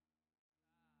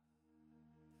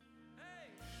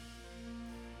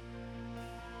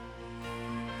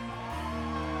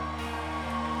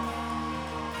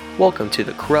Welcome to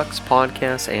the Crux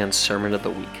Podcast and Sermon of the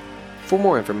Week. For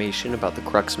more information about the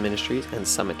Crux Ministries and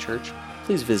Summit Church,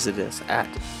 please visit us at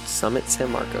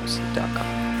summitsanmarcos.com.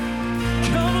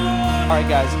 All right,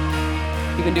 guys,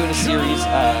 we've been doing a series for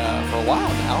a while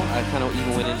now. I kind of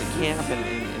even went into camp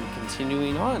and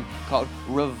continuing on, called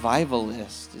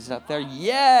Revivalist. Is it up there?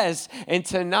 Yes! And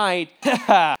tonight,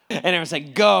 and it was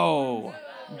like, go,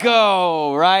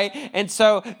 right? And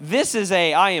so this is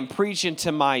I am preaching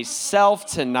to myself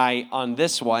tonight on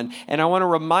this one. And I want to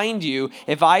remind you,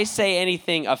 if I say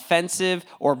anything offensive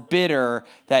or bitter,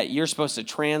 that you're supposed to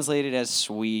translate it as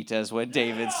sweet, as what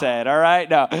David said, all right?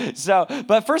 No. So,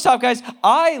 but first off, guys,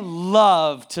 I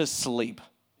love to sleep.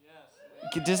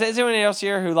 Does anyone else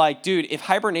here who dude, if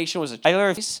hibernation was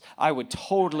I would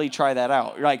totally try that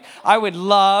out. I would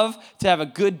love to have a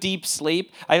good deep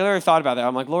sleep. I literally thought about that.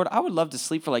 I'm like, Lord, I would love to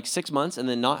sleep for 6 months and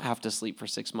then not have to sleep for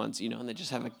 6 months, and then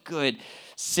just have a good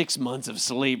 6 months of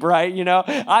sleep, right?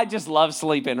 I just love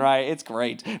sleeping, right? It's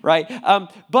great, right?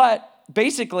 But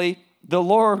basically, the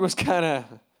Lord was kind of,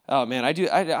 oh man, I do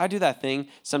that thing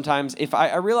sometimes. If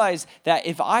I realize that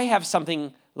if I have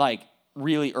something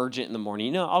really urgent in the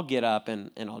morning, I'll get up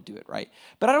and I'll do it, right?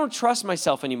 But I don't trust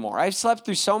myself anymore. I've slept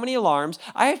through so many alarms.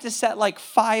 I have to set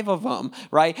 5 of them,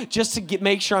 right? Just to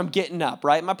make sure I'm getting up,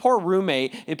 right? My poor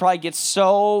roommate, it probably gets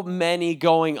so many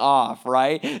going off,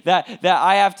 right? That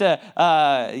I have to,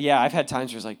 I've had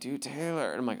times where it's like, dude,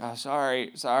 Taylor, and I'm like, oh,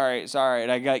 sorry, and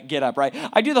I got get up, right?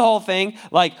 I do the whole thing,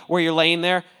 where you're laying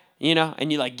there, and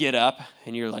you get up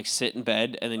and you're sit in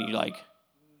bed and then you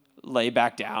lay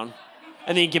back down.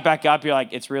 And then you get back up, you're like,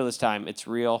 it's real this time. It's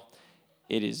real.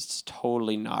 It is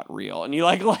totally not real. And you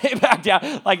lay back down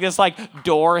this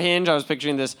door hinge. I was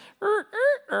picturing this,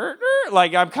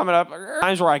 I'm coming up.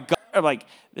 Times where I'm like,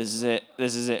 this is it.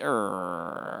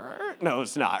 No,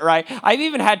 it's not, right? I've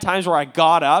even had times where I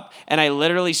got up and I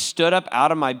literally stood up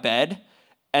out of my bed.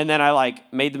 And then I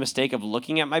made the mistake of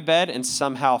looking at my bed and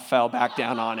somehow fell back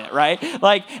down on it, right?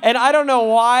 And I don't know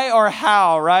why or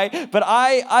how, right? But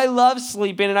I love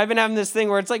sleeping, and I've been having this thing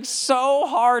where it's so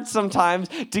hard sometimes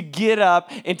to get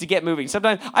up and to get moving.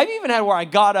 Sometimes I've even had where I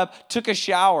got up, took a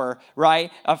shower,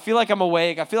 right? I feel like I'm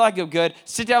awake, I feel like I'm good,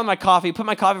 sit down with my coffee, put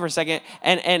my coffee for a second,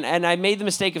 and I made the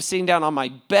mistake of sitting down on my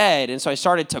bed, and so I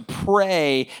started to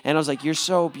pray, and I was like, you're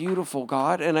so beautiful,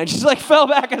 God, and I just fell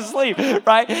back asleep,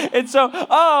 right? And so,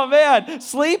 oh man,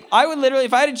 sleep. I would literally,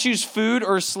 if I had to choose food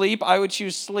or sleep, I would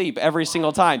choose sleep every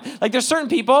single time. There's certain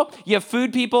people, you have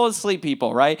food people and sleep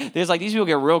people, right? There's these people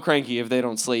get real cranky if they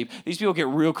don't sleep. These people get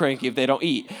real cranky if they don't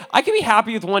eat. I can be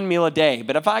happy with 1 meal a day,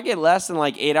 but if I get less than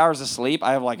 8 hours of sleep,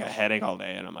 I have a headache all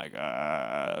day, and I'm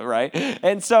right?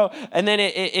 And so, and then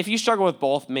if you struggle with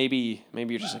both, maybe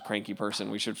you're just a cranky person.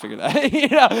 We should figure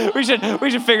that. We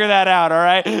should figure that out. All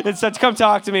right. And so come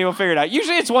talk to me. We'll figure it out.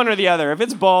 Usually it's one or the other. If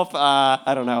it's both,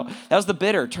 I don't know. That was the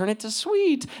bitter. Turn it to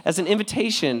sweet as an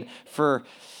invitation for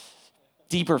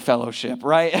deeper fellowship,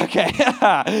 right?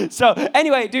 Okay. So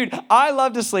anyway, dude, I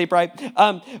love to sleep, right?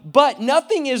 But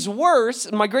nothing is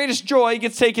worse. My greatest joy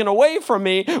gets taken away from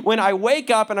me when I wake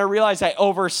up and I realize I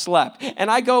overslept. And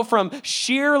I go from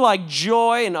sheer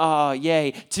joy and oh,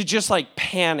 yay, to just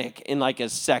panic in a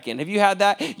second. Have you had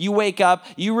that? You wake up,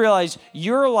 you realize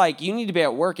you're you need to be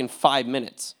at work in 5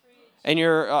 minutes. And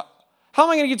you're... how am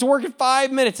I going to get to work in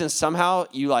 5 minutes? And somehow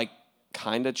you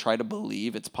kind of try to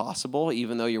believe it's possible,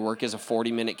 even though your work is a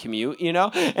 40-minute commute,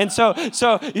 And so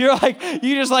you're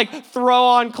you just throw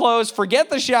on clothes, forget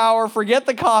the shower, forget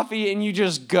the coffee, and you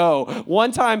just go.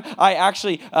 One time I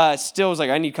actually still was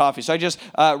I need coffee. So I just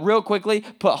real quickly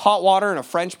put hot water in a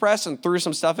French press and threw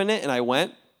some stuff in it, and I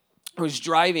went. I was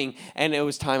driving, and it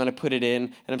was time, and I put it in,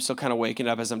 and I'm still kind of waking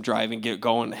up as I'm driving,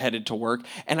 headed to work,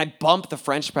 and I bump the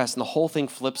French press, and the whole thing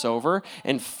flips over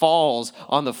and falls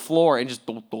on the floor, and just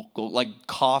like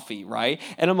coffee, right?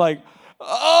 And I'm like,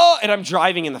 oh, and I'm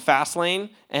driving in the fast lane,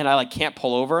 and I can't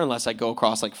pull over unless I go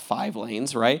across 5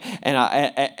 lanes, right? And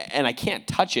I can't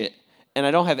touch it, and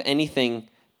I don't have anything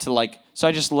to so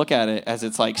I just look at it as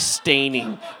it's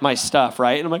staining my stuff,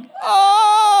 right? And I'm like,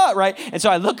 ah, right? And so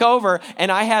I look over,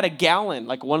 and I had a gallon,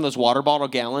 one of those water bottle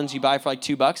gallons you buy for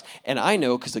 $2, and I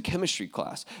know because of chemistry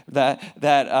class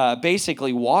that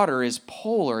basically water is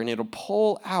polar, and it'll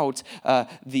pull out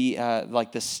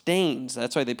the stains.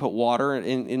 That's why they put water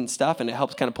in stuff, and it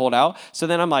helps kind of pull it out. So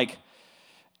then I'm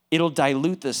it'll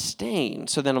dilute the stain.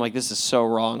 So then I'm this is so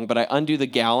wrong, but I undo the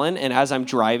gallon, and as I'm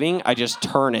driving, I just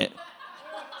turn it.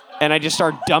 And I just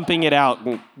start dumping it out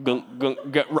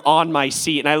on my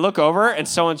seat. And I look over, and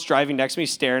someone's driving next to me,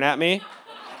 staring at me.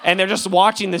 And they're just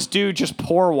watching this dude just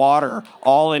pour water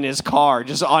all in his car,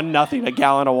 just on nothing, a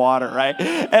gallon of water, right?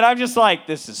 And I'm just like,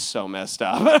 this is so messed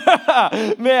up.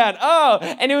 Man,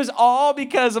 and it was all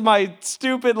because of my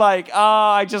stupid,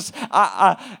 I'm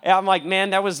like,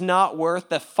 man, that was not worth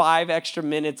the 5 extra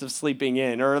minutes of sleeping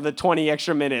in or the 20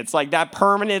 extra minutes. Like that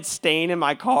permanent stain in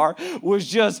my car was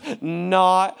just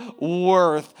not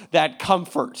worth that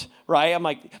comfort. Right? I'm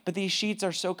like, but these sheets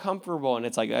are so comfortable. And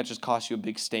it's like, that just cost you a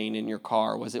big stain in your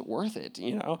car. Was it worth it?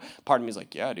 Part of me is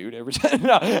like, yeah, dude, every time.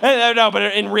 No, but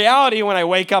in reality, when I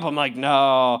wake up, I'm like,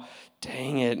 no,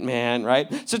 dang it, man,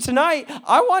 right? So tonight,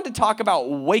 I want to talk about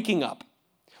waking up.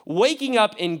 Waking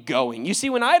up and going. You see,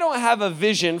 when I don't have a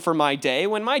vision for my day,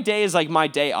 when my day is like my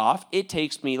day off, it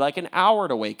takes me like an hour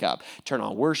to wake up. Turn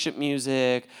on worship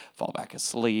music, fall back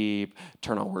asleep,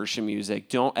 turn on worship music.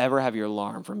 Don't ever have your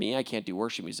alarm. For me, I can't do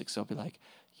worship music, so I'll be like,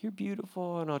 you're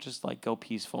beautiful, and I'll just like go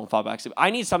peaceful and fall back asleep.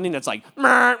 I need something that's like,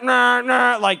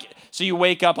 so you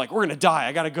wake up like, we're gonna die,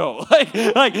 I gotta go.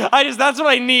 That's what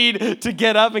I need to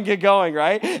get up and get going,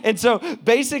 right? And so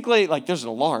basically, there's an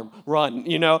alarm, run,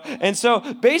 And so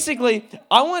basically,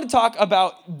 I want to talk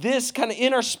about this kind of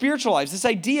in our spiritual lives, this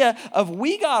idea of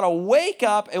we gotta wake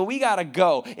up and we gotta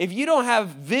go. If you don't have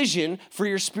vision for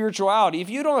your spirituality, if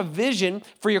you don't have vision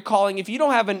for your calling, if you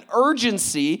don't have an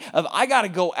urgency of I gotta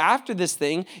go after this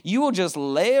thing, you will just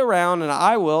lay around, and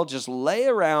I will just lay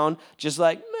around just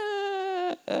like,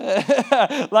 meh.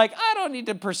 I don't need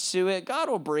to pursue it. God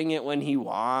will bring it when he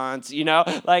wants,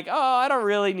 I don't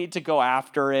really need to go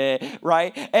after it,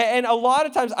 right? And a lot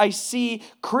of times I see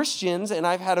Christians, and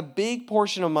I've had a big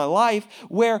portion of my life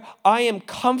where I am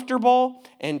comfortable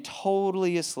and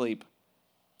totally asleep,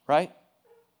 right?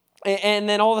 And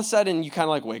then all of a sudden you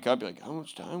kind of wake up, you're like, how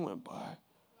much time went by,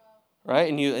 right?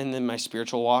 And then my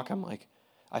spiritual walk, I'm like,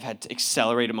 I've had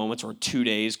accelerated moments where 2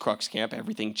 days, Crux Camp,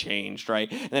 everything changed, right?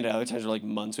 And then at other times where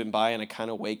months went by and I kind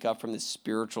of wake up from this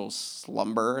spiritual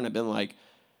slumber and I've been like,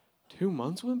 2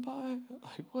 months went by?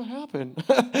 What happened?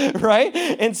 Right?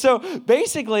 And so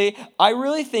basically, I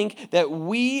really think that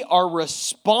we are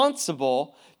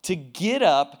responsible to get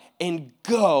up and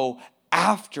go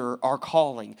after our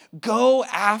calling. Go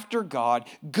after God.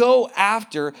 Go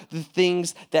after the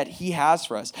things that he has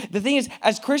for us. The thing is,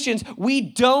 as Christians, we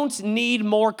don't need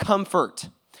more comfort.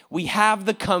 We have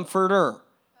the comforter.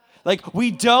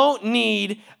 We don't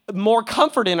need more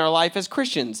comfort in our life as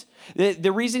Christians.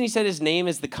 The reason he said his name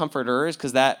is the comforter is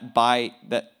because that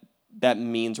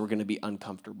means we're going to be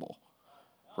uncomfortable.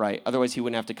 Right? Otherwise, he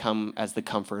wouldn't have to come as the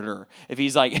comforter. If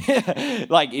he's maybe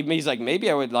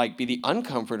I would be the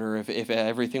uncomforter if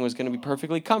everything was going to be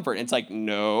perfectly comfort. And it's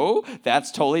no, that's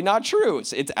totally not true.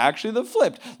 It's actually the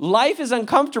flipped. Life is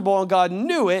uncomfortable, and God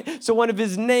knew it. So one of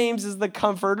his names is the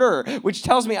comforter, which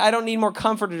tells me I don't need more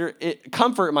comfort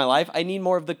in my life. I need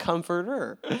more of the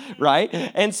comforter, right?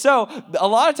 And so a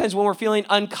lot of times when we're feeling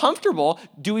uncomfortable,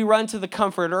 do we run to the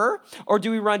comforter or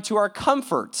do we run to our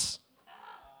comforts?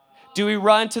 Do we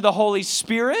run to the Holy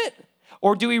Spirit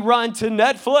or do we run to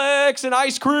Netflix and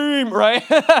ice cream, right?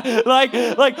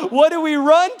 What do we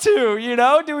run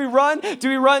to, Do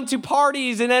we run to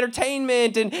parties and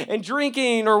entertainment and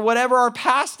drinking or whatever our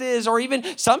past is, or even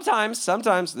sometimes,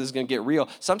 this is going to get real,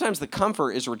 sometimes the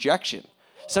comfort is rejection.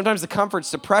 Sometimes the comfort's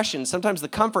depression. Sometimes the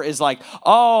comfort is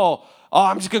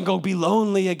I'm just going to go be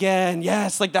lonely again.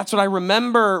 Yes, that's what I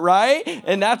remember, right?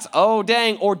 And that's,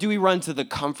 dang. Or do we run to the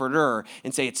comforter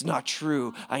and say, it's not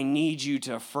true. I need you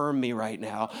to affirm me right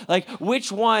now.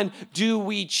 Which one do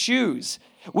we choose?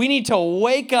 We need to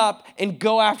wake up and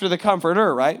go after the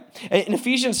comforter, right? In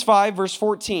Ephesians 5, verse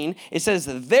 14, it says,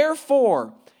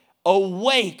 therefore,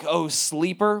 awake, O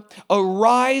sleeper,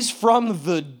 arise from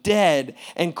the dead,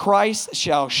 and Christ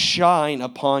shall shine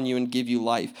upon you and give you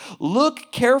life.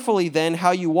 Look carefully then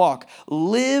how you walk.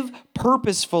 Live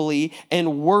purposefully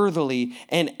and worthily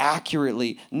and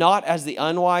accurately, not as the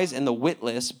unwise and the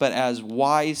witless, but as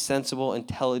wise, sensible,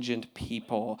 intelligent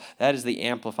people. That is the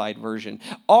amplified version.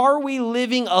 Are we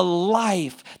living a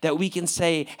life that we can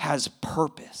say has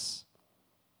purpose?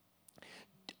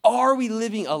 Are we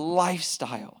living a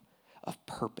lifestyle of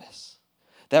purpose?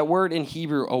 That word in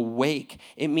Hebrew, awake,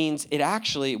 it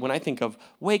actually, when I think of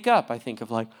wake up, I think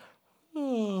of oh,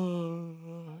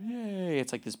 yay.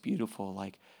 It's this beautiful,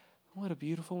 what a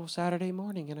beautiful Saturday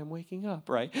morning and I'm waking up,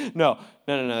 right? No,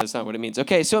 that's not what it means.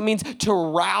 Okay, so it means to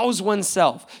rouse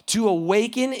oneself. To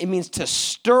awaken, it means to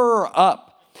stir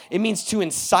up. It means to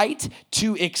incite,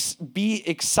 to be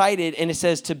excited, and it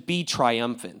says to be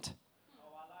triumphant.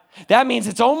 That means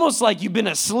it's almost like you've been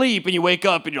asleep and you wake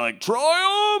up and you're like,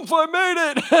 triumph, I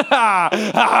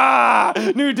made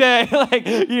it. New day.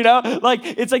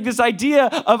 It's like this idea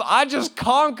of I just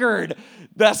conquered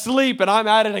the sleep and I'm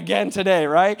at it again today,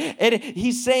 right? And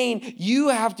he's saying you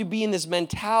have to be in this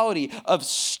mentality of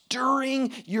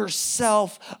stirring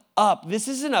yourself up. This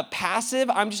isn't a passive,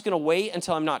 I'm just going to wait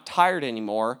until I'm not tired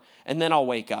anymore and then I'll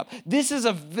wake up. This is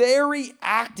a very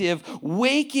active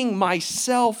waking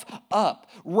myself up,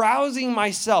 rousing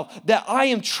myself that I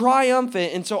am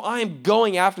triumphant, and so I am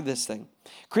going after this thing.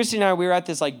 Christy and I, we were at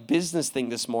this business thing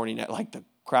this morning at the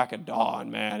crack of dawn,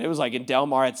 man. It was in Del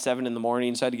Mar at 7 in the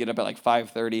morning, so I had to get up at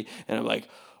 5:30, and I'm like,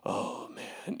 oh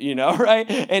man, right?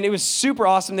 And it was super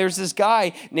awesome. There's this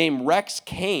guy named Rex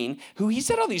Kane who he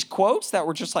said all these quotes that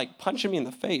were just punching me in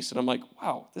the face. And I'm like,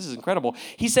 wow, this is incredible.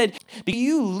 He said, do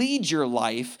you lead your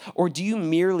life or do you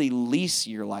merely lease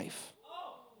your life?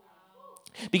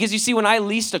 Because you see, when I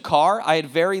leased a car, I had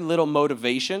very little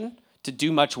motivation to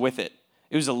do much with it.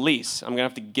 It was a lease. I'm going to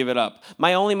have to give it up.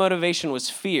 My only motivation was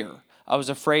fear. I was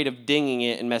afraid of dinging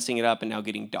it and messing it up and now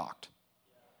getting docked.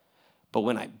 But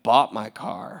when I bought my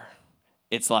car,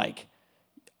 it's I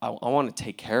want to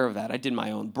take care of that. I did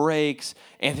my own brakes.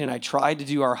 Anthony and I tried to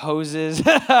do our hoses.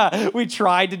 We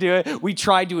tried to do it. We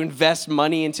tried to invest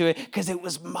money into it because it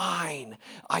was mine.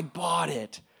 I bought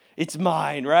it. It's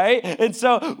mine, right? And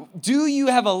so do you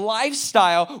have a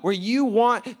lifestyle where you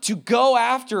want to go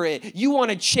after it? You want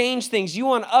to change things. You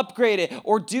want to upgrade it.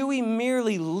 Or do we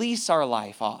merely lease our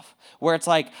life off? Where it's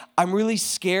I'm really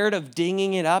scared of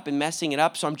dinging it up and messing it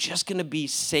up, so I'm just going to be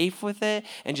safe with it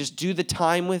and just do the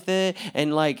time with it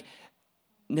and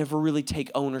never really take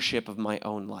ownership of my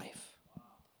own life.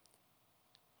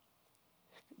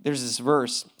 There's this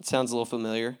verse, it sounds a little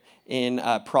familiar, in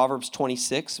Proverbs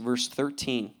 26, verse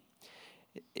 13.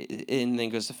 And then it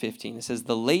goes to 15. It says,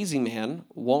 the lazy man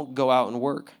won't go out and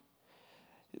work.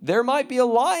 There might be a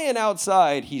lion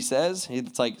outside, he says.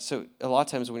 It's so a lot of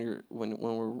times when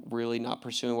we're really not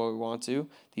pursuing what we want to,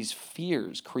 these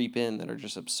fears creep in that are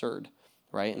just absurd,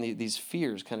 right? And these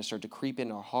fears kind of start to creep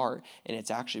into our heart, and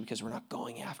it's actually because we're not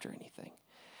going after anything.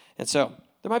 And so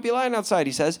there might be a lion outside,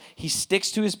 he says. He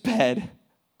sticks to his bed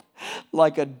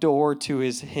like a door to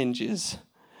his hinges.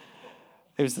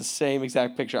 It was the same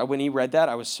exact picture. When he read that,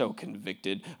 I was so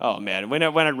convicted. Oh, man. When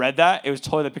I read that, it was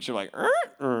totally the picture of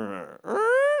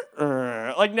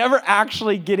never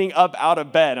actually getting up out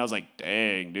of bed. I was like,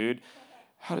 dang, dude.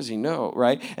 How does he know,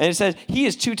 right? And it says, he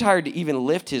is too tired to even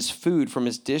lift his food from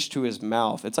his dish to his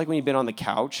mouth. It's like when you've been on the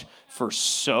couch for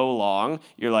so long,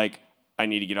 you're like, I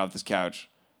need to get off this couch,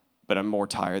 but I'm more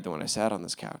tired than when I sat on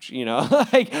this couch.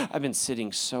 I've been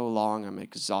sitting so long, I'm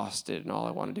exhausted, and all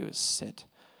I want to do is sit.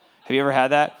 Have you ever had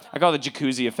that? I call it the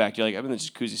jacuzzi effect. You're like, I've been in the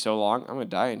jacuzzi so long, I'm going to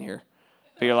die in here.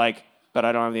 But you're like, but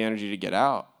I don't have the energy to get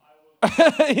out.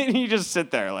 And you just sit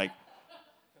there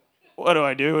what do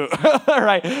I do?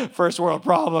 Right? First world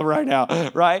problem right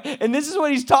now, right? And this is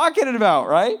what he's talking about,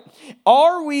 right?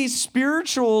 Are we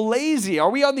spiritual lazy? Are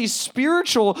we on these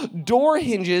spiritual door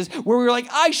hinges where we're like,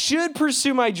 I should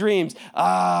pursue my dreams?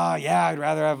 Yeah, I would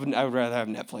rather have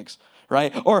Netflix.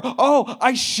 Right? Or,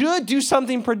 I should do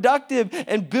something productive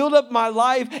and build up my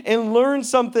life and learn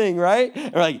something, right?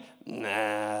 Or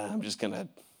nah, I'm just gonna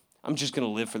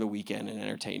live for the weekend and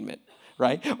entertainment,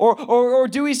 right? Or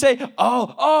do we say,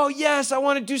 yes, I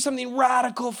want to do something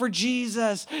radical for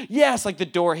Jesus. Yes, the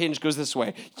door hinge goes this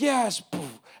way. Yes,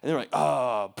 poof. And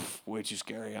they're way too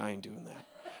scary. I ain't doing that.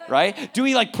 Right? Do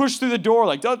we push through the door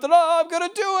I'm gonna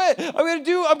do it.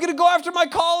 I'm gonna go after my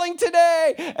calling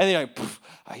today. And then you're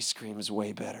ice cream is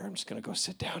way better. I'm just gonna go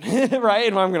sit down, right?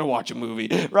 And I'm gonna watch a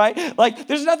movie, right?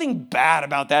 There's nothing bad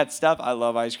about that stuff. I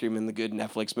love ice cream in the good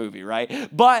Netflix movie, right?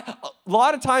 But a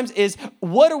lot of times is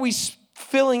what are we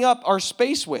filling up our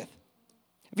space with?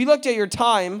 If you looked at your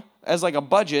time as a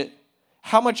budget,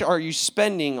 how much are you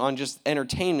spending on just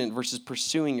entertainment versus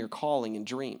pursuing your calling and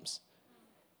dreams?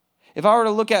 If I were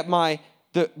to look at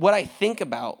what I think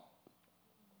about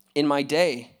in my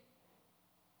day,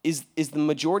 is the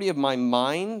majority of my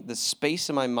mind, the space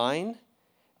in my mind,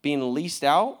 being leased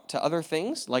out to other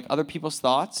things, like other people's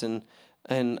thoughts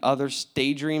and other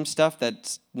daydream stuff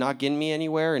that's not getting me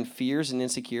anywhere, and fears and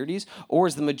insecurities? Or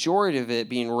is the majority of it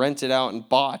being rented out and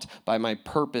bought by my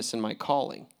purpose and my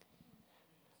calling?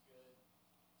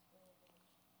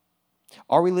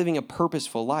 Are we living a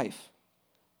purposeful life?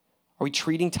 Are we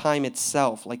treating time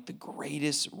itself like the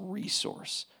greatest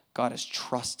resource God has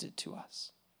trusted to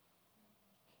us?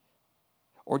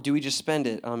 Or do we just spend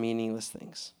it on meaningless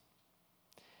things?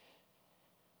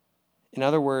 In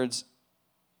other words,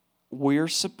 we're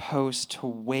supposed to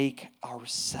wake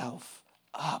ourselves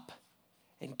up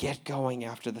and get going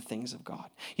after the things of God.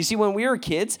 You see, when we were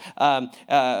kids,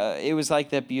 it was like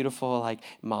that beautiful, like,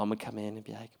 mom would come in and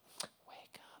be like,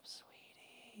 wake up,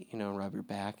 sweetie, and rub your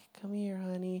back. Come here,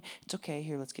 honey. It's okay.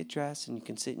 Here, let's get dressed, and you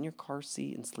can sit in your car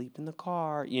seat and sleep in the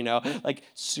car, like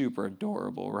super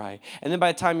adorable, right? And then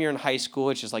by the time you're in high school,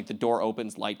 it's just like the door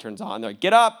opens, light turns on. They're like,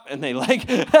 get up, and they like,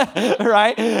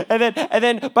 right? And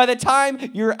then by the time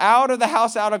you're out of the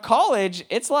house, out of college,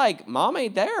 it's like, mom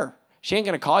ain't there. She ain't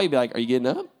going to call you and be like, are you getting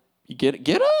up? You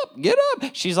get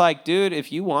up. She's like, dude,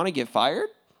 if you want to get fired,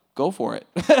 go for it,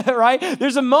 right?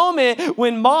 There's a moment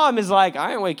when mom is like,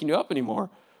 I ain't waking you up anymore.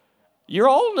 You're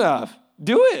old enough.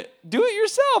 Do it. Do it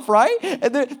yourself, right?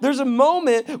 And there's a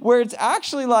moment where it's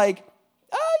actually like,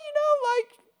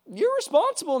 you're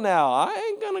responsible now. I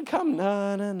ain't going to come,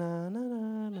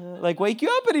 like wake you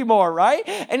up anymore, right?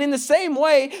 And in the same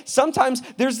way, sometimes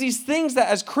there's these things that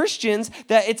as Christians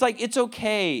that it's like, it's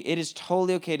okay. It is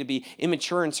totally okay to be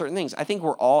immature in certain things. I think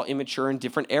we're all immature in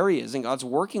different areas and God's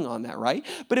working on that, right?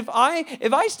 But if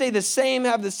I stay the same,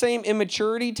 have the same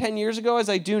immaturity 10 years ago as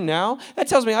I do now, that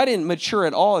tells me I didn't mature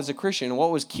at all as a Christian.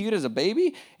 What was cute as a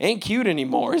baby ain't cute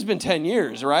anymore. It's been 10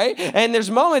 years, right? And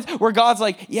there's moments where God's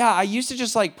like, yeah, I used to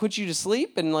just like put you to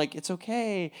sleep and like, it's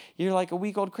okay. You're like a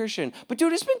week-old Christian. But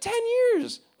dude, it's been 10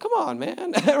 years. Come on,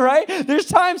 man, right? There's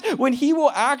times when he will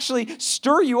actually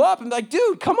stir you up and be like,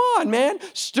 dude, come on, man.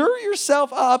 Stir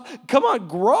yourself up. Come on,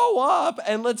 grow up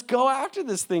and let's go after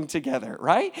this thing together,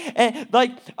 right? And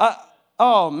like,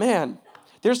 oh, man.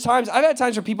 I've had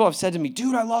times where people have said to me,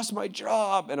 dude, I lost my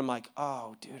job. And I'm like,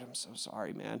 oh, dude, I'm so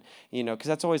sorry, man. Because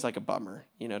that's always like a bummer,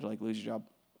 to like lose your job.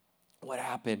 What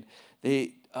happened?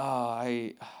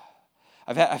 I've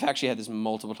actually had this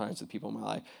multiple times with people in my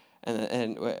life,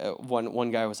 and one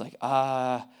guy was like,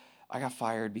 I got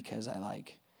fired because I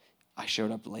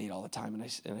showed up late all the time and I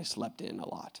slept in a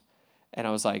lot, and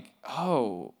I was like,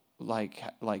 oh, like,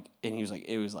 and he was like,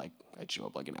 it was like I'd show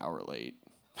up like an hour late,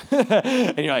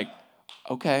 and you're like,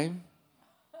 okay,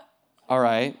 all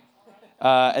right.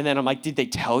 And then I'm like, did they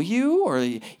tell you? Or,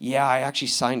 yeah, I actually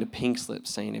signed a pink slip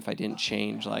saying if I didn't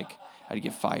change, like, I'd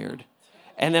get fired.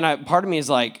 And then part of me is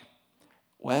like,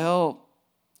 well,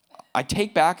 I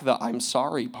take back the I'm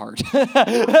sorry part. because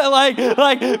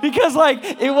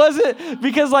it wasn't,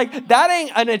 because that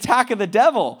ain't an attack of the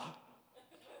devil.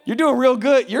 You're doing real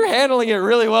good. You're handling it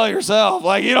really well yourself.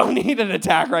 Like, you don't need an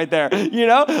attack right there,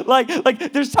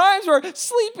 Like, there's times where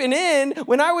sleeping in,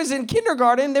 when I was in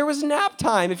kindergarten, there was nap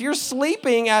time. If you're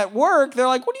sleeping at work, they're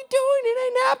like, what are you doing? It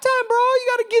ain't nap time, bro. You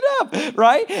got to get up,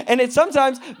 right? And it's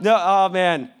sometimes, oh,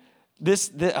 man,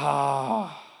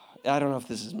 I don't know if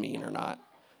this is mean or not.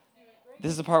 This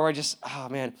is the part where I just, oh,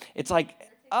 man. It's like,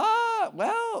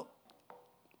 well,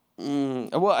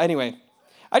 anyway.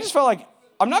 I just felt like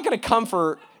I'm not going to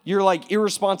comfort your, like,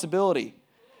 irresponsibility.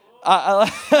 And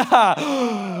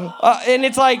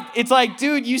it's like,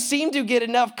 dude, you seem to get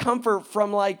enough comfort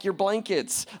from like your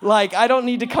blankets. Like, I don't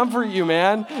need to comfort you,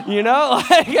 man.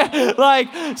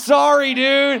 Like, sorry,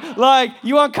 dude. Like,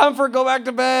 you want comfort? Go back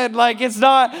to bed. Like, it's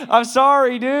not. I'm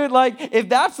sorry, dude. Like, if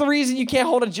that's the reason you can't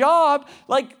hold a job,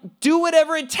 like, do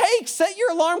whatever it takes. Set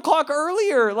your alarm clock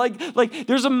earlier. Like,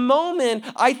 there's a moment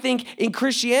I think in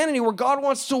Christianity where God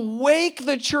wants to wake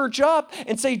the church up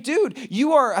and say, dude,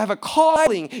 you have a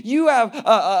calling. You have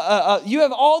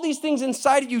all these things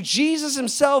inside of you. Jesus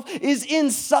himself is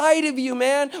inside of you,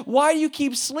 man. Why do you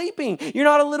keep sleeping? You're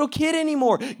not a little kid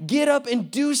anymore. Get up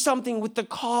and do something with the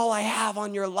call I have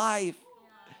on your life.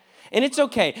 And it's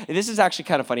okay. This is actually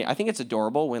kind of funny. I think it's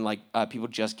adorable when like people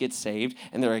just get saved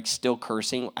and they're like still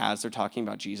cursing as they're talking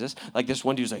about Jesus. Like this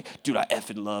one dude's like, dude, I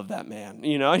effing love that man. And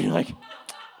you're like,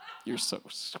 you're so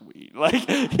sweet. Like,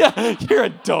 yeah, you're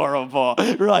adorable.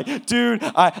 You're like, dude,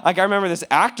 I remember this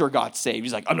actor got saved.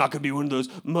 He's like, I'm not going to be one of those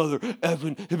mother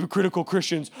effing hypocritical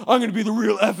Christians. I'm going to be the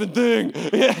real effing thing.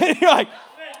 And you're like,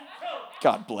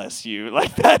 God bless you.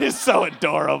 Like, that is so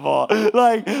adorable.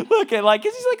 Like, look at, like,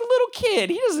 'cause he's like a little kid.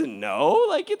 He doesn't know.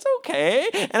 Like, it's okay.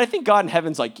 And I think God in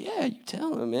heaven's like, yeah, you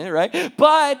tell him, man, right?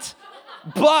 But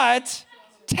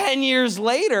 10 years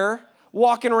later,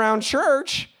 walking around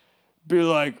church, be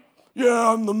like,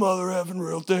 yeah, I'm the mother effing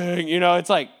real thing. It's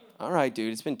like, all right,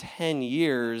 dude, it's been 10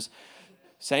 years.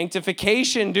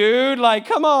 Sanctification, dude. Like,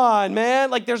 come on,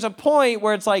 man. Like, there's a point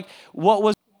where it's like, what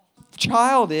was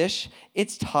childish,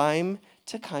 it's time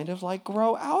to kind of like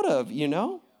grow out of,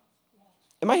 Am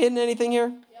I hitting anything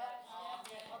here?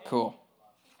 Cool.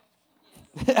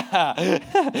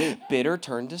 Bitter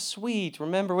turned to sweet.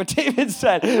 Remember what David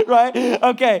said, right?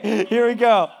 Okay, here we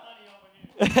go.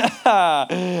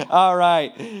 All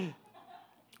right.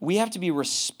 We have to be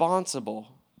responsible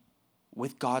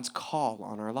with God's call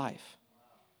on our life.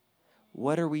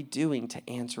 What are we doing to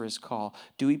answer his call?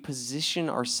 Do we position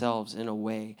ourselves in a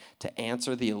way to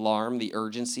answer the alarm, the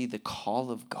urgency, the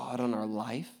call of God on our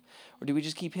life? Or do we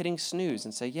just keep hitting snooze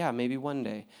and say, yeah, maybe one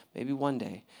day, maybe one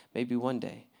day, maybe one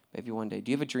day, maybe one day?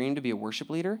 Do you have a dream to be a worship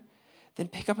leader? Then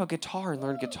pick up a guitar and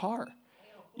learn guitar.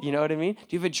 You know what I mean? Do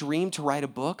you have a dream to write a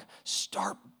book?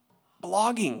 Start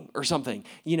blogging or something,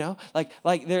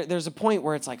 like there's a point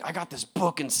where it's like, I got this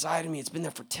book inside of me. It's been there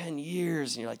for 10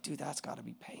 years. And you're like, dude, that's got to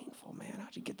be painful, man.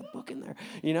 How'd you get the book in there?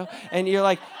 And you're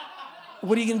like,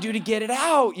 what are you going to do to get it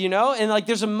out? And like,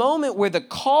 there's a moment where the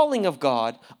calling of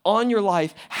God on your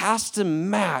life has to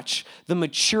match the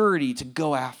maturity to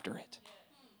go after it,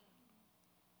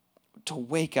 to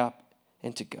wake up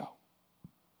and to go.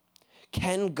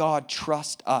 Can God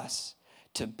trust us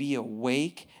to be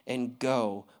awake and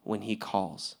go when he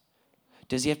calls?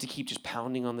 Does he have to keep just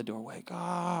pounding on the door? Wake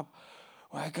up,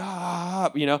 wake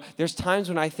up. There's times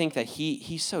when I think that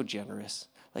he's so generous.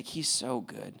 Like, he's so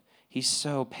good. He's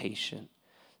so patient,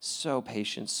 so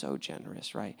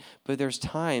generous, right? But there's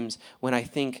times when I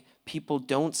think people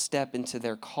don't step into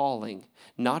their calling,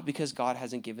 not because God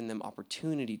hasn't given them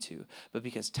opportunity to, but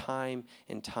because time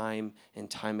and time and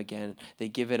time again, they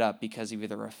give it up because of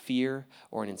either a fear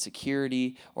or an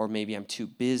insecurity, or maybe I'm too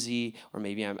busy, or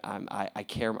maybe I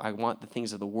want the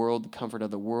things of the world, the comfort of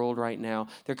the world right now.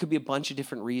 There could be a bunch of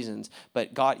different reasons,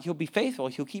 but God, he'll be faithful.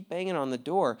 He'll keep banging on the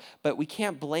door, but we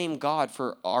can't blame God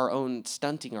for our own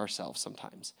stunting ourselves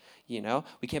sometimes.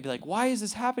 We can't be like, why is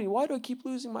this happening? Why do I keep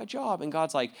losing my job? And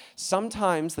God's like,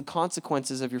 sometimes the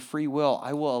consequences of your free will,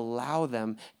 I will allow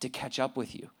them to catch up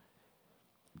with you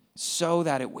so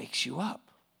that it wakes you up.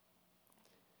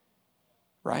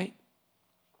 Right?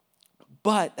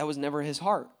 But that was never his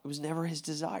heart. It was never his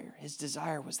desire. His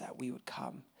desire was that we would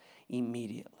come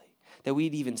immediately, that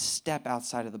we'd even step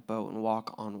outside of the boat and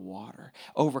walk on water,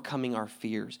 overcoming our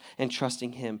fears and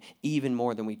trusting him even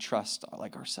more than we trust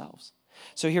like ourselves.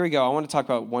 So here we go. I want to talk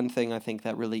about one thing I think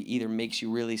that really either makes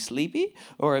you really sleepy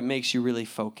or it makes you really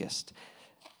focused.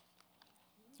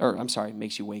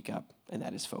 Makes you wake up, and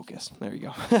that is focus. There you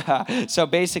go. So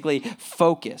basically,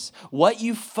 focus. What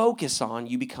you focus on,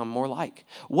 you become more like.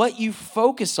 What you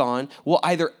focus on will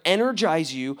either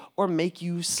energize you or make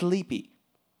you sleepy,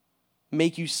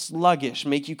 make you sluggish,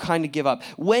 make you kind of give up.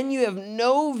 When you have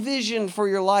no vision for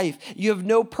your life, you have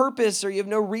no purpose, or you have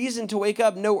no reason to wake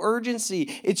up, no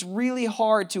urgency, it's really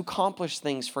hard to accomplish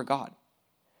things for God.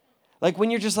 Like when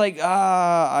you're just like,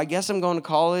 I guess I'm going to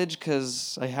college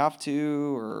because I have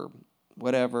to, or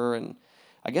whatever, and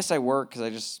I guess I work because I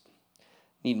just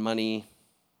need money.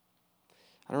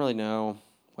 I don't really know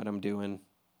what I'm doing,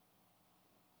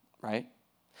 right?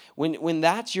 When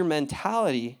that's your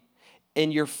mentality,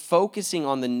 and you're focusing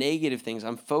on the negative things.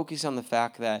 I'm focused on the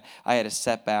fact that I had a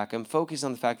setback. I'm focused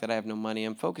on the fact that I have no money.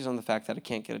 I'm focused on the fact that I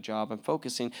can't get a job.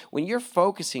 When you're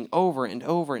focusing over and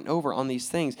over and over on these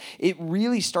things, it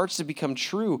really starts to become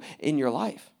true in your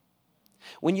life.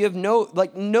 When you have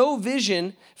no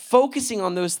vision, focusing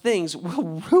on those things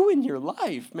will ruin your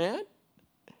life, man.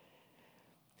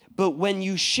 But when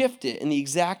you shift it in the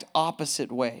exact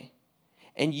opposite way,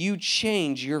 and you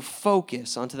change your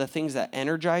focus onto the things that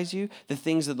energize you, the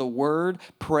things of the word,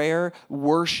 prayer,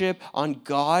 worship, on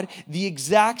God, the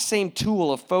exact same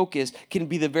tool of focus can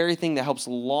be the very thing that helps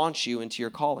launch you into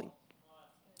your calling.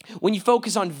 When you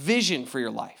focus on vision for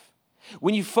your life,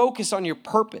 when you focus on your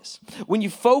purpose, when you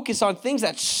focus on things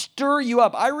that stir you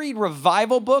up. I read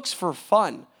revival books for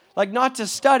fun. Like, not to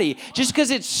study, just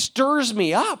because it stirs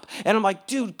me up. And I'm like,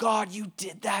 dude, God, you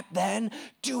did that then.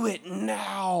 Do it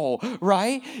now,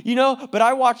 right? But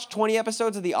I watched 20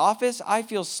 episodes of The Office. I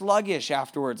feel sluggish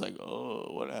afterwards, like,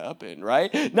 oh, what happened,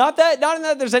 right? Not in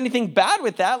that there's anything bad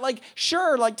with that. Like,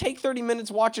 sure, take 30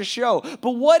 minutes, watch a show.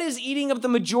 But what is eating up the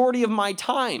majority of my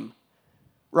time,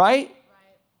 right?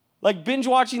 Like binge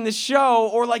watching the show,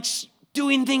 or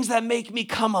doing things that make me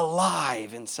come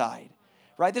alive inside.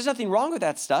 Right? There's nothing wrong with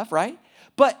that stuff, right?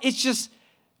 But it's just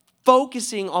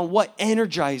focusing on what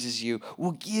energizes you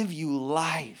will give you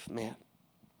life, man.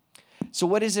 So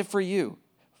what is it for you?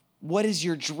 What is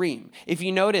your dream? If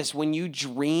you notice, when you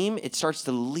dream, it starts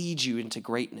to lead you into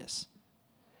greatness.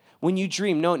 When you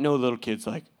dream, no little kid's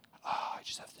like, I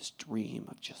just have this dream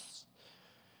of just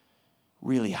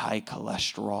really high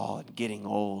cholesterol and getting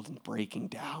old and breaking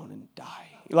down and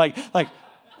dying. Like,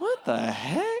 what the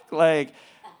heck?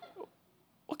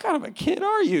 What kind of a kid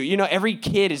are you? Every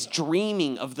kid is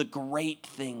dreaming of the great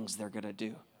things they're going to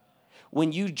do.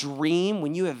 When you dream,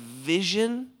 when you have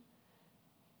vision,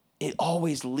 it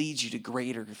always leads you to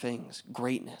greater things,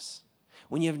 greatness.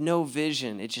 When you have no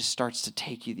vision, it just starts to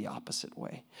take you the opposite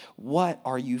way. What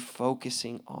are you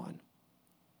focusing on?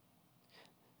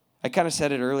 I kind of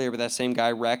said it earlier, but that same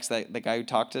guy, Rex, the guy who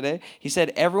talked today, he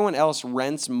said, everyone else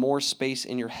rents more space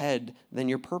in your head than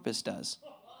your purpose does.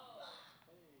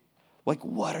 Like,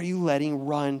 what are you letting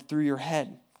run through your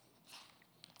head?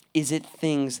 Is it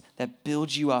things that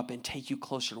build you up and take you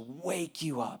closer, wake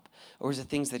you up? Or is it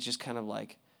things that just kind of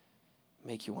like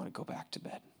make you want to go back to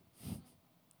bed?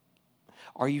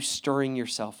 Are you stirring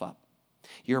yourself up?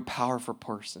 You're a powerful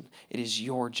person. It is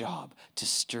your job to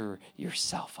stir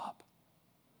yourself up.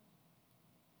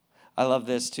 I love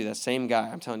this too. That same guy,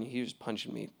 I'm telling you, he was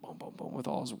punching me, boom, boom, boom, with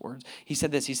all his words. He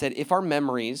said this. He said, if our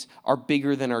memories are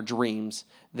bigger than our dreams,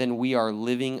 then we are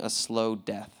living a slow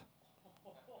death.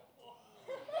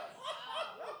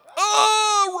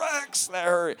 Oh, Rex, that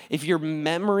hurt. If your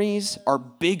memories are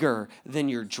bigger than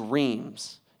your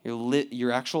dreams,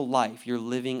 your actual life, you're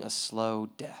living a slow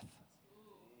death.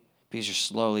 Because you're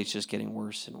slowly just getting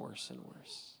worse and worse and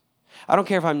worse. I don't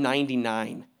care if I'm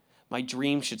 99. My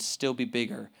dreams should still be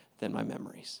bigger than my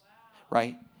memories,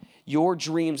 right? Your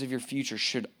dreams of your future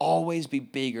should always be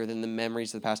bigger than the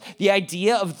memories of the past. The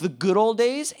idea of the good old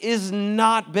days is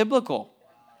not biblical.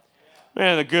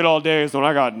 Man, the good old days when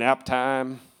I got nap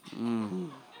time.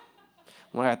 When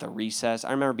I got the recess.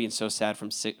 I remember being so sad from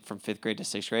 5th grade to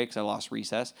 6th grade because I lost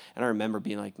recess. And I remember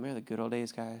being like, man, the good old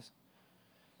days, guys.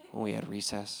 When we had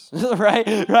recess,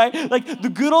 right? Like the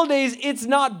good old days, it's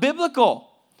not biblical.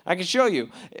 I can show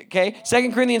you, okay?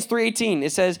 2 Corinthians 3:18,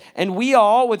 it says, and we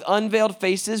all with unveiled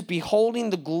faces, beholding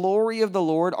the glory of the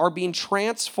Lord, are being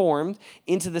transformed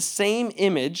into the same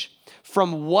image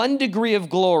from one degree of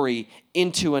glory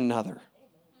into another.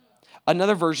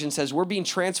 Another version says we're being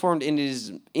transformed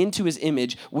into his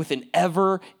image with an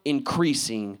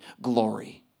ever-increasing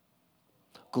glory.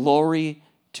 Glory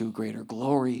to greater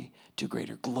glory, to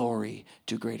greater glory,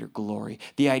 to greater glory.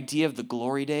 The idea of the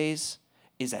glory days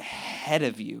is ahead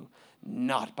of you,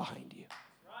 not behind you.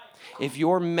 If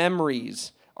your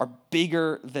memories are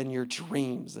bigger than your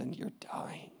dreams, then you're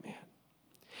dying, man.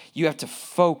 You have to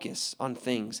focus on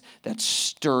things that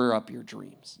stir up your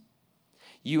dreams.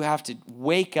 You have to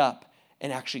wake up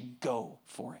and actually go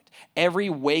for it.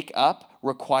 Every wake up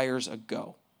requires a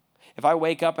go. If I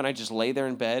wake up and I just lay there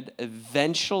in bed,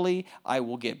 eventually I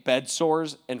will get bed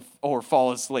sores or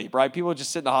fall asleep, right? People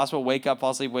just sit in the hospital, wake up,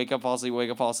 fall asleep, wake up, fall asleep,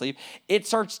 wake up, fall asleep. It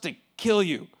starts to kill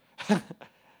you.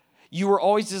 You were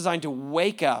always designed to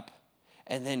wake up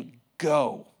and then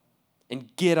go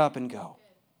and get up and go.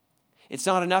 It's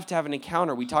not enough to have an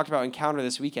encounter. We talked about encounter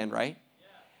this weekend, right?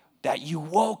 That you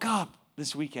woke up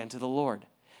this weekend to the Lord.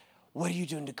 What are you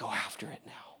doing to go after it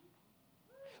now?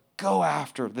 Go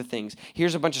after the things.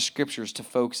 Here's a bunch of scriptures to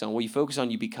focus on. What you focus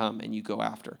on, you become, and you go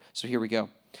after. So here we go.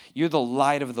 You're the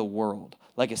light of the world,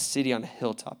 like a city on a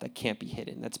hilltop that can't be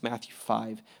hidden. That's Matthew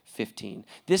 5:15.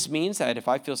 This means that if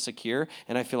I feel secure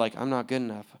and I feel like I'm not good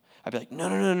enough, I'd be like,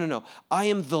 no. I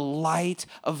am the light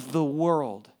of the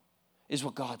world, is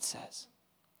what God says.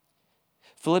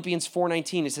 Philippians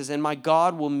 4:19, it says, and my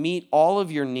God will meet all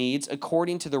of your needs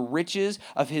according to the riches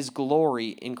of his glory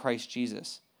in Christ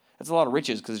Jesus. That's a lot of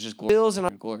riches because it's just bills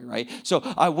and glory, right? So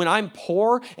when I'm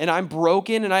poor and I'm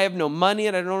broken and I have no money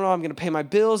and I don't know how I'm going to pay my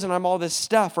bills and I'm all this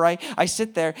stuff, right? I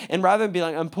sit there and rather than be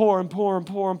like, I'm poor,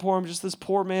 I'm just this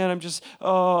poor man. I'm just,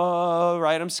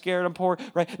 right? I'm scared, I'm poor,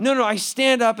 right? No, I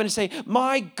stand up and I say,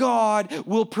 my God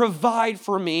will provide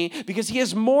for me because he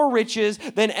has more riches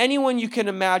than anyone you can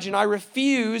imagine. I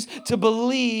refuse to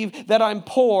believe that I'm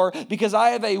poor because I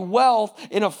have a wealth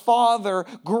in a Father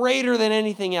greater than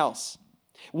anything else.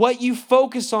 What you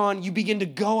focus on, you begin to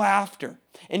go after,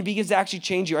 and it begins to actually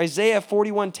change you. Isaiah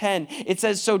 41:10, it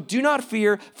says, so do not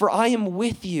fear, for I am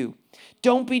with you.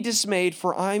 Don't be dismayed,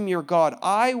 for I am your God.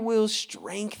 I will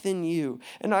strengthen you,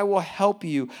 and I will help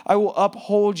you. I will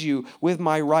uphold you with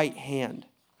my right hand.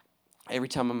 Every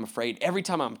time I'm afraid, every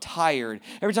time I'm tired,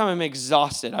 every time I'm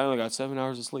exhausted, I only got 7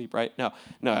 hours of sleep, right? No,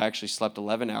 I actually slept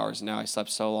 11 hours. Now I slept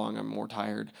so long, I'm more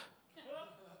tired.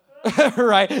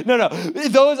 Right? No.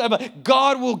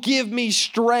 God will give me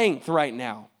strength right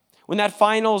now. When that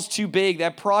final's too big,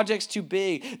 that project's too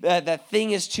big, that thing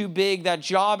is too big, that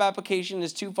job application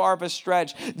is too far of a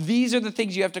stretch, these are the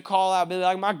things you have to call out. Be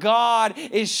like, my God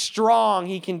is strong.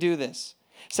 He can do this.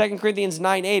 2 Corinthians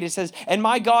 9:8, it says, and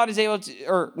my God is able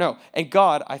to, and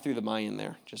God, I threw the my in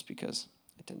there just because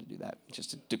I tend to do that,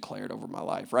 just to declare it over my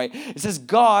life, right? It says,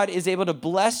 God is able to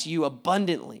bless you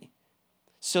abundantly,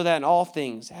 so that in all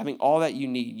things, having all that you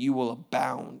need, you will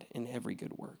abound in every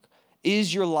good work.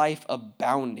 Is your life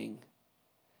abounding?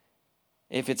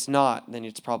 If it's not, then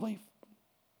it's probably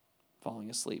falling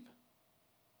asleep.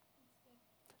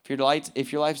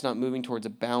 If your life's not moving towards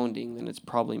abounding, then it's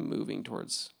probably moving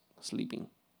towards sleeping.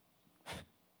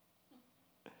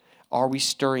 Are we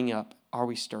stirring up? Are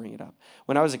we stirring it up?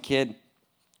 When I was a kid,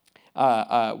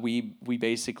 we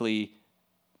basically,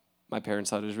 my parents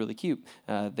thought it was really cute.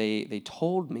 They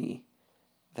told me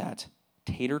that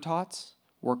tater tots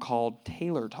were called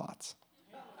Taylor tots.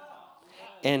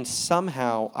 And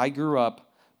somehow I grew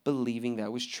up believing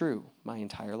that was true my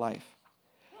entire life.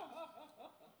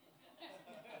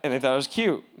 And I thought it was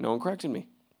cute. No one corrected me.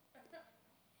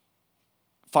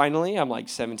 Finally, I'm like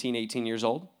 17, 18 years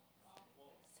old.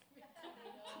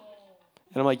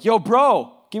 And I'm like, yo,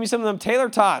 bro, give me some of them Taylor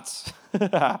tots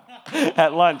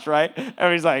at lunch, right?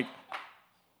 And he's like,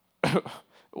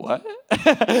 what?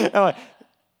 I'm like,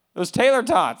 those Taylor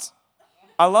tots.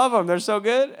 I love them. They're so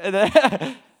good. And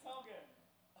then,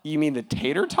 you mean the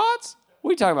tater tots? What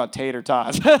are you talking about, tater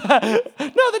tots? No,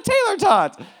 the Taylor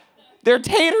tots. They're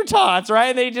tater tots,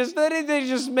 right? They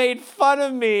just made fun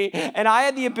of me. And I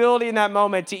had the ability in that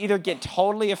moment to either get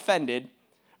totally offended,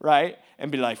 right?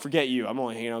 And be like, forget you. I'm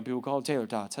only hanging out with people called Taylor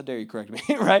tots. How dare you correct me,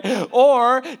 right?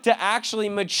 Or to actually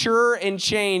mature and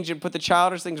change and put the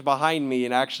childish things behind me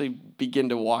and actually begin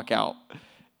to walk out.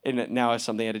 And now it's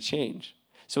something I had to change.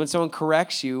 So when someone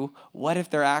corrects you, what if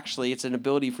it's an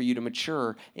ability for you to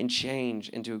mature and change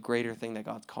into a greater thing that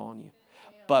God's calling you?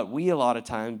 But we a lot of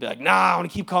times be like, nah, I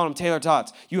want to keep calling them Taylor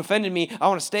tots. You offended me. I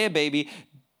want to stay a baby.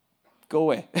 Go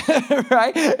away,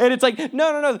 right? And it's like,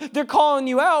 no. They're calling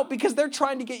you out because they're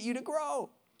trying to get you to grow,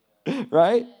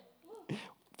 right?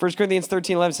 1 Corinthians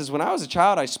 13:11 says, when I was a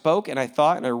child, I spoke and I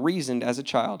thought and I reasoned as a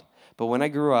child. But when I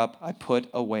grew up, I put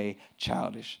away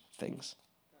childish things.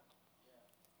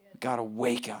 We got to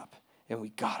wake up and we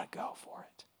got to go for it.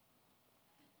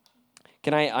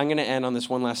 I'm going to end on this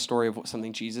one last story of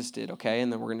something Jesus did, okay?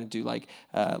 And then we're going to do like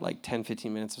 10,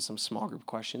 15 minutes of some small group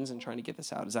questions and trying to get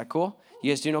this out. Is that cool?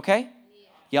 You guys doing okay?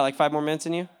 Yeah, like 5 more minutes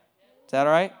in you? Is that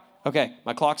all right? Okay,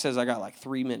 my clock says I got like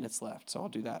 3 minutes left, so I'll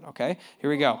do that, okay? Here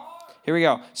we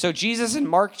go. So Jesus in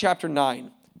Mark chapter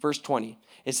 9, verse 20,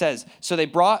 it says, so they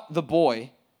brought the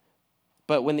boy,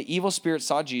 but when the evil spirit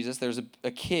saw Jesus, there's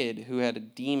a kid who had a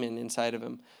demon inside of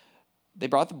him. They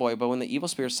brought the boy, but when the evil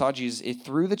spirit saw Jesus, it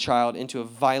threw the child into a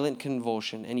violent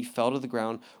convulsion, and he fell to the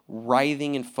ground,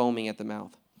 writhing and foaming at the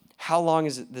mouth. How long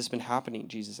has this been happening?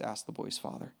 Jesus asked the boy's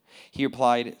father. He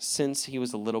replied, since he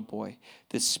was a little boy.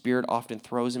 This spirit often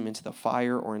throws him into the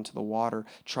fire or into the water,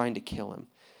 trying to kill him.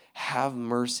 Have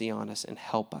mercy on us and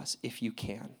help us if you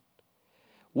can.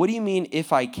 What do you mean,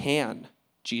 if I can?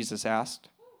 Jesus asked.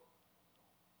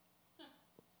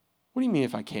 What do you mean,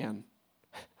 if I can?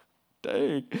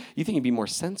 Dang. You think he'd be more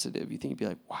sensitive. You think he'd be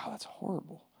like, wow, that's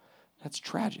horrible. That's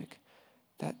tragic.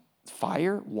 That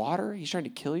fire, water, he's trying to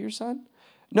kill your son?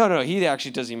 No, he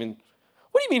actually doesn't even,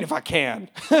 what do you mean if I can?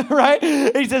 Right?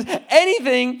 He says,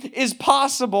 anything is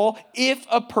possible if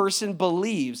a person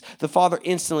believes. The father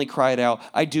instantly cried out,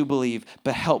 I do believe,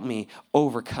 but help me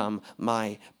overcome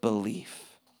my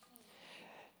belief.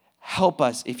 Help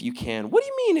us if you can. What do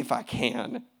you mean if I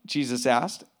can? Jesus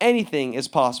asked. Anything is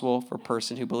possible for a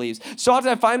person who believes. So often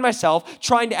I find myself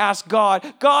trying to ask God,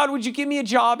 would you give me a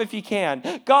job if you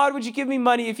can? God, would you give me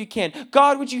money if you can?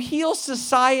 God, would you heal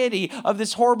society of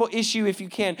this horrible issue if you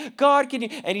can? God, can you?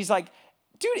 And he's like,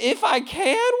 dude, if I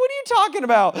can, what are you talking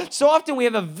about? So often we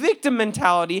have a victim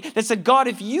mentality that said, God,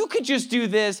 if you could just do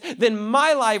this, then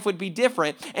my life would be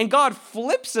different. And God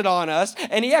flips it on us,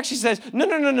 and he actually says,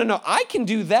 no, I can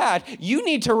do that. You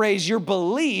need to raise your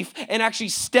belief and actually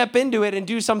step into it and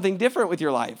do something different with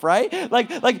your life, right?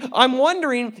 Like I'm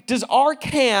wondering, does our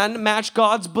can match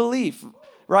God's belief,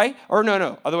 right? Or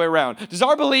no, other way around. Does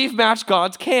our belief match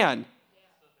God's can,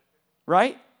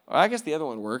 right? Or I guess the other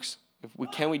one works.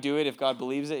 Can we do it if God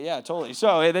believes it? Yeah, totally.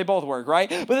 So they both work, right?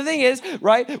 But the thing is,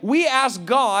 right, we ask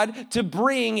God to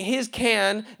bring his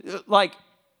can, like,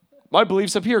 my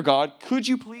belief's up here, God. Could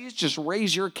you please just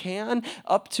raise your can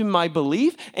up to my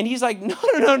belief? And he's like,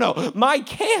 no. My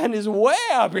can is way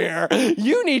up here.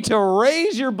 You need to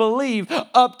raise your belief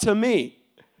up to me.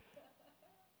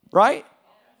 Right?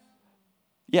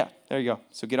 Yeah, there you go.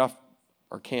 So get off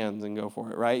our cans and go for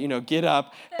it, right? Get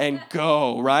up and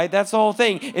go, right? That's the whole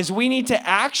thing, is we need to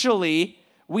actually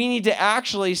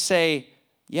say,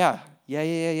 yeah.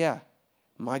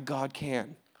 My God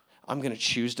can. I'm going to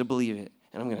choose to believe it,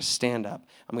 and I'm going to stand up.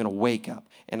 I'm going to wake up,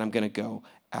 and I'm going to go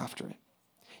after it.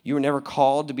 You were never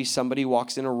called to be somebody who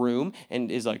walks in a room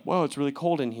and is like, whoa, it's really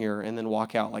cold in here, and then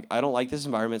walk out like, I don't like this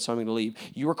environment, so I'm going to leave.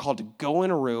 You were called to go in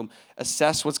a room,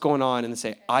 assess what's going on, and then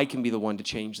say, I can be the one to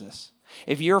change this.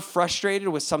 If you're frustrated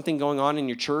with something going on in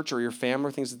your church or your family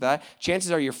or things like that, chances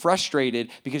are you're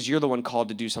frustrated because you're the one called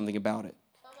to do something about it.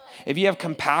 If you have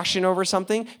compassion over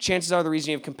something, chances are the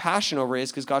reason you have compassion over it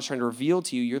is because God's trying to reveal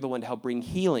to you, you're the one to help bring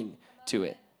healing to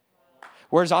it.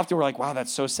 Whereas often we're like, wow,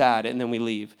 that's so sad, and then we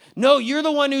leave. No, you're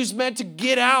the one who's meant to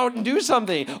get out and do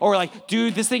something. Or like,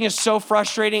 dude, this thing is so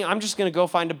frustrating, I'm just going to go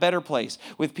find a better place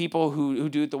with people who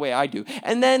do it the way I do.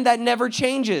 And then that never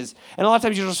changes. And a lot of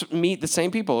times you just meet the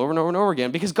same people over and over and over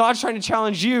again because God's trying to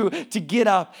challenge you to get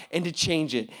up and to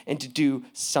change it and to do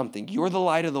something. You're the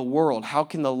light of the world. How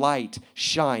can the light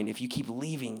shine if you keep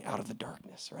leaving out of the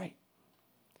darkness, right?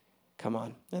 Come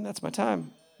on. And that's my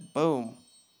time. Boom.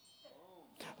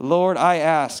 Lord, I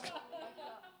ask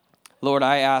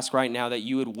right now that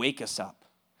you would wake us up.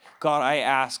 God, I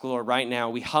ask, Lord, right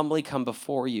now, we humbly come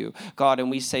before you, God,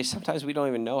 and we say, sometimes we don't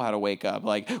even know how to wake up.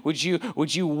 Like, would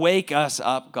you wake us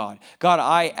up, God? God,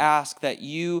 I ask that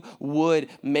you would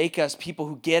make us people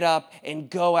who get up and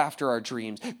go after our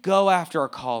dreams, go after our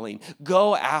calling,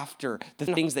 go after the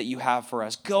things that you have for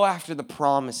us, go after the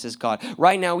promises, God.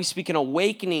 Right now, we speak an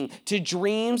awakening to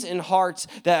dreams and hearts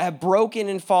that have broken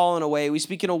and fallen away. We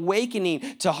speak an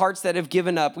awakening to hearts that have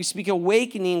given up. We speak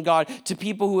awakening, God, to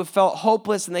people who have felt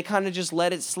hopeless and they kind of just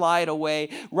let it slide away.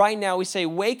 Right now, we say,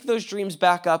 wake those dreams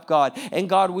back up, God. And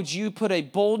God, would you put a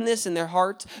boldness in their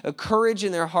hearts, a courage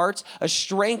in their hearts, a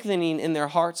strengthening in their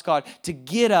hearts, God, to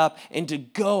get up and to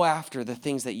go after the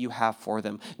things that you have for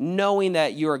them, knowing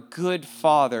that you're a good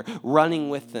Father running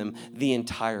with them the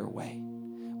entire way.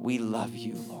 We love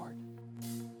you, Lord.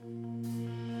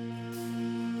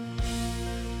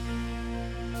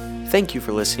 Thank you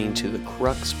for listening to the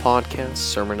Crux Podcast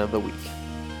Sermon of the Week.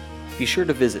 Be sure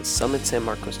to visit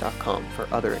summitsanmarcos.com for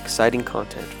other exciting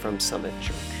content from Summit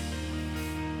Church.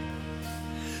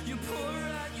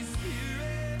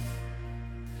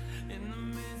 In the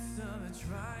midst of a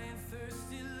dry and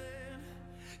thirsty land,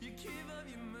 you give of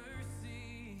your mercy.